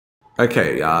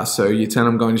Okay, so Year 10,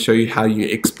 I'm going to show you how you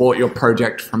export your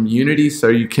project from Unity so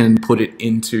you can put it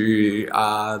into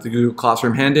the Google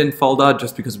Classroom hand-in folder,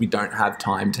 just because we don't have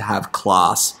time to have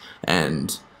class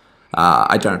and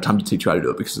I don't have time to teach you how to do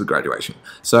it because of the graduation.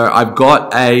 So I've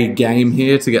got a game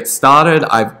here to get started.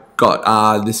 I've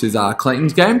got, this is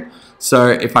Clayton's game. So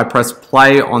if I press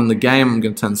play on the game, I'm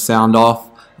going to turn the sound off.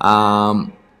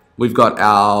 We've got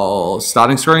our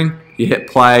starting screen. You hit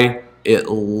play, it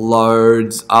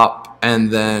loads up,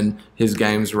 and then his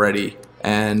game's ready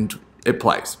and it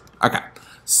plays. Okay,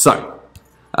 so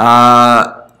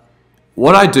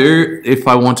what I do if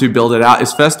I want to build it out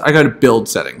is first I go to build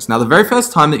settings. Now the very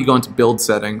first time that you go into build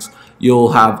settings,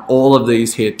 you'll have all of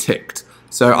these here ticked.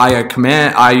 So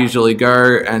I usually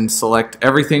go and select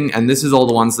everything, and this is all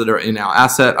the ones that are in our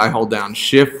asset. I hold down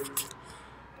shift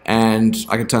and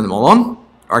I can turn them all on,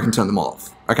 or I can turn them all off.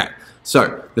 Okay,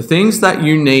 so the things that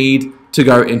you need to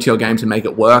go into your game to make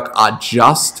it work are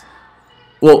just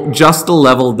the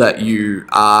level that you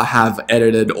have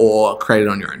edited or created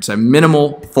on your own. So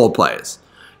minimal 4 players.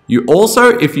 You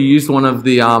also, if you use one of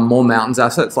the more mountains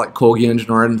assets like Corgi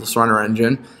Engine or Endless Runner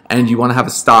Engine, and you want to have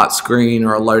a start screen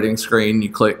or a loading screen,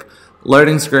 you click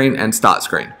loading screen and start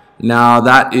screen. Now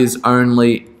that is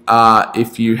only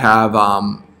if you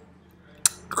have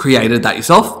created that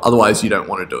yourself, otherwise you don't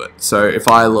want to do it. So if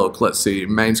I look, let's see,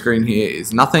 main screen here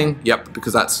is nothing. Yep,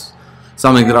 because that's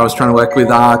something that I was trying to work with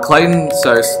Clayton.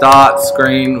 So start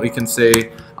screen, we can see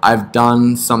I've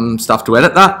done some stuff to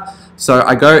edit that. So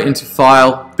I go into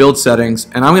File, Build Settings,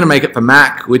 and I'm going to make it for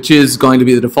Mac, which is going to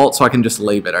be the default, so I can just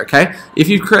leave it, okay? If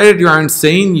you've created your own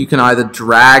scene, you can either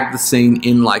drag the scene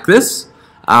in like this,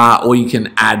 or you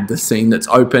can add the scene that's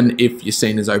open if your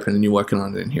scene is open and you're working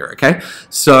on it in here, okay?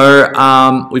 So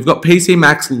we've got PC,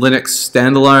 Mac, Linux,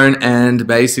 standalone, and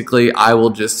basically I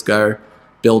will just go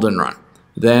build and run.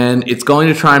 Then it's going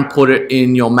to try and put it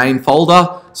in your main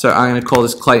folder. So I'm going to call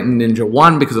this Clayton Ninja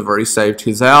 1 because I've already saved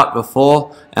his out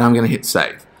before, and I'm going to hit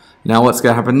save. Now what's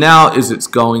going to happen now is it's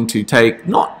going to take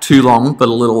not too long, but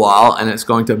a little while, and it's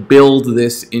going to build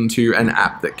this into an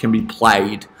app that can be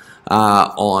played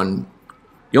on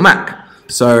your Mac.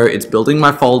 So it's building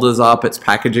my folders up, it's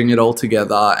packaging it all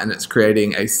together, and it's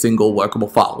creating a single workable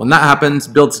file. When that happens,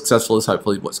 build successful is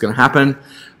hopefully what's going to happen.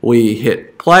 We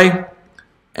hit play,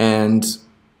 and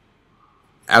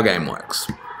our game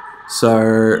works.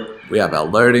 So we have our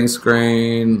loading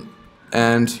screen,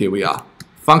 and here we are.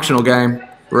 Functional game,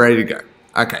 ready to go.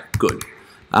 Okay, good.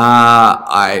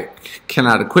 I can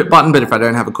add a quit button, but if I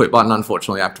don't have a quit button,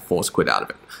 unfortunately I have to force quit out of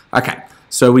it. Okay,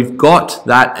 so we've got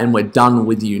that, and we're done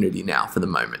with Unity now for the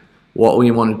moment. What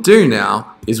we want to do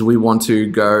now is we want to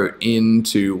go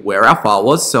into where our file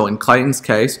was. So in Clayton's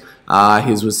case,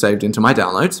 his was saved into my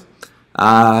downloads.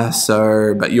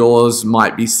 But yours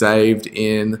might be saved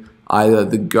in either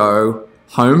the Go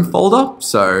home folder.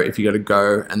 So if you go to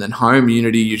Go and then home,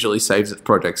 Unity usually saves its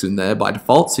projects in there by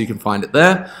default, so you can find it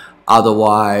there.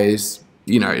 Otherwise,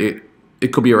 you know,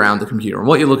 it could be around the computer. And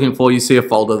what you're looking for, you see a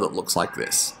folder that looks like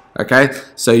this. Okay,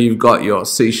 so you've got your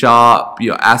C#,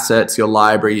 your assets, your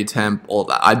library, your temp, all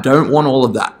that. I don't want all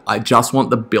of that. I just want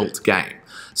the built game.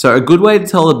 So a good way to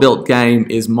tell the built game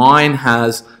is mine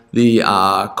has the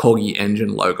Corgi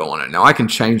Engine logo on it. Now I can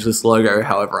change this logo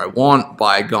however I want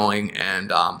by going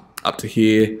and up to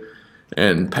here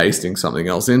and pasting something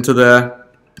else into there.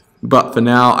 But for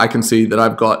now, I can see that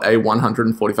I've got a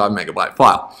 145 megabyte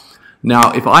file.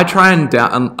 Now, if I try and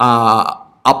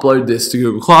upload this to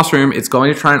Google Classroom, it's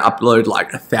going to try and upload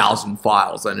like 1,000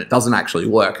 files, and it doesn't actually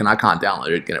work, and I can't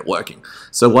download it and get it working.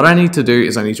 So what I need to do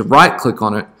is I need to right click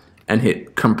on it and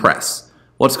hit compress.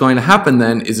 What's going to happen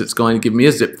then is it's going to give me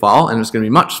a zip file, and it's going to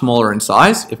be much smaller in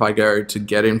size. If I go to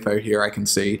get info here, I can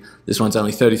see this one's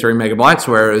only 33 megabytes,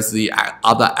 whereas the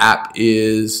other app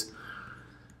is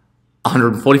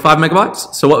 145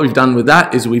 megabytes. So what we've done with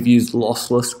that is we've used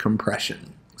lossless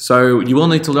compression. So you will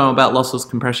need to know about lossless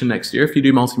compression next year if you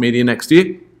do multimedia next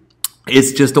year.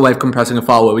 It's just a way of compressing a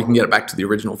file where we can get it back to the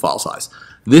original file size.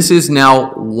 This is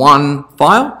now one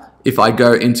file. If I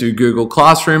go into Google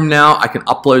Classroom now, I can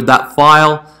upload that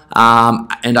file,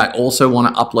 and I also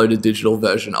want to upload a digital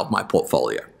version of my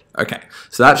portfolio. Okay,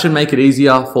 so that should make it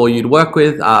easier for you to work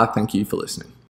with. Thank you for listening.